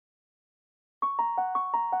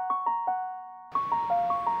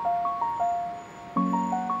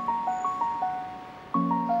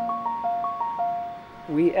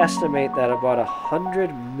We estimate that about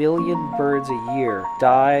 100 million birds a year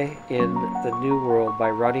die in the New World by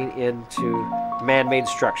running into man-made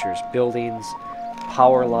structures, buildings,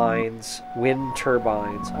 power lines, wind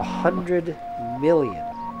turbines. 100 million.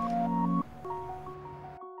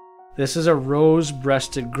 This is a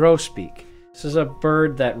rose-breasted grosbeak. This is a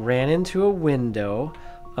bird that ran into a window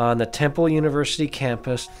on the Temple University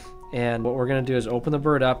campus. And what we're going to do is open the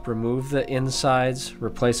bird up, remove the insides,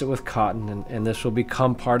 replace it with cotton, and this will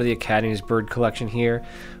become part of the Academy's bird collection here.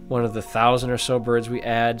 One of the 1,000 or so birds we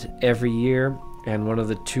add every year, and one of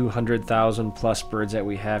the 200,000 plus birds that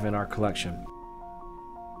we have in our collection.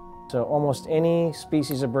 So almost any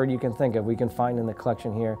species of bird you can think of, we can find in the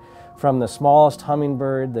collection here, from the smallest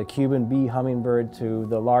hummingbird, the Cuban bee hummingbird, to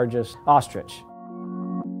the largest ostrich.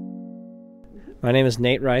 My name is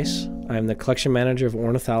Nate Rice. I'm the collection manager of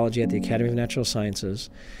ornithology at the Academy of Natural Sciences,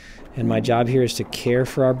 and my job here is to care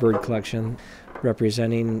for our bird collection,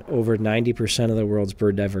 representing over 90% of the world's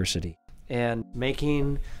bird diversity, and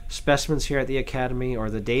making specimens here at the Academy, or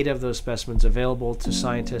the data of those specimens, available to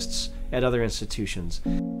scientists at other institutions.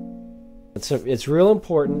 It's real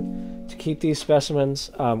important to keep these specimens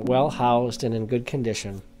well housed and in good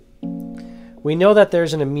condition. We know that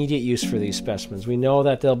there's an immediate use for these specimens. We know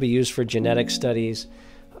that they'll be used for genetic studies,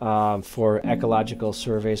 for ecological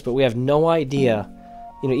surveys, but we have no idea,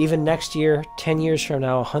 even next year, 10 years from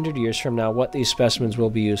now, 100 years from now, what these specimens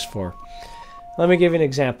will be used for. Let me give you an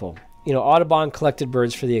example. Audubon collected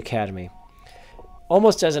birds for the Academy.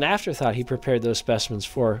 Almost as an afterthought, he prepared those specimens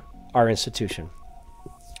for our institution.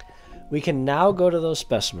 We can now go to those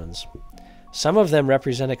specimens. Some of them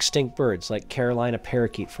represent extinct birds, like Carolina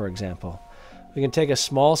parakeet, for example. We can take a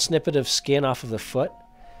small snippet of skin off of the foot,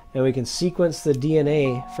 and we can sequence the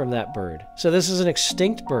DNA from that bird. So this is an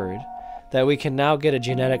extinct bird that we can now get a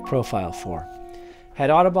genetic profile for. Had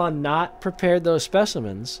Audubon not prepared those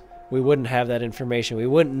specimens, we wouldn't have that information. We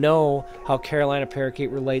wouldn't know how Carolina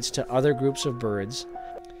parakeet relates to other groups of birds.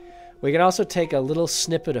 We can also take a little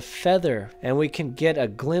snippet of feather, and we can get a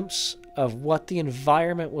glimpse of what the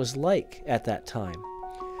environment was like at that time.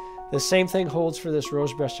 The same thing holds for this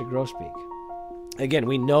rose-breasted grosbeak. Again,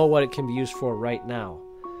 we know what it can be used for right now.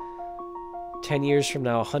 10 years from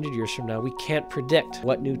now, 100 years from now, we can't predict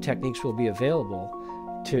what new techniques will be available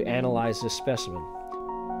to analyze this specimen.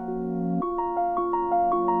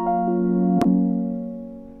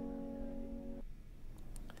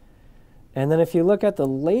 And then if you look at the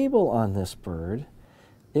label on this bird,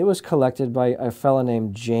 it was collected by a fellow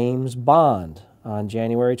named James Bond on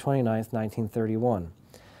January 29th, 1931.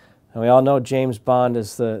 And we all know James Bond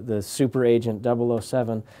is the super agent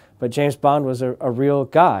 007, but James Bond was a real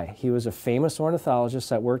guy. He was a famous ornithologist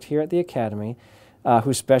that worked here at the Academy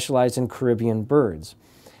who specialized in Caribbean birds.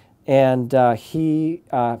 And he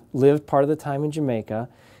lived part of the time in Jamaica.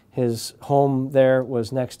 His home there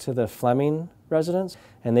was next to the Fleming residence,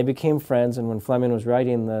 and they became friends. And when Fleming was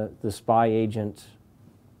writing the spy agent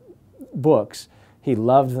books, he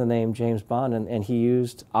loved the name James Bond, and he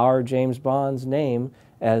used our James Bond's name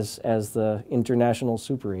as the international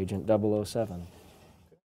super agent 007.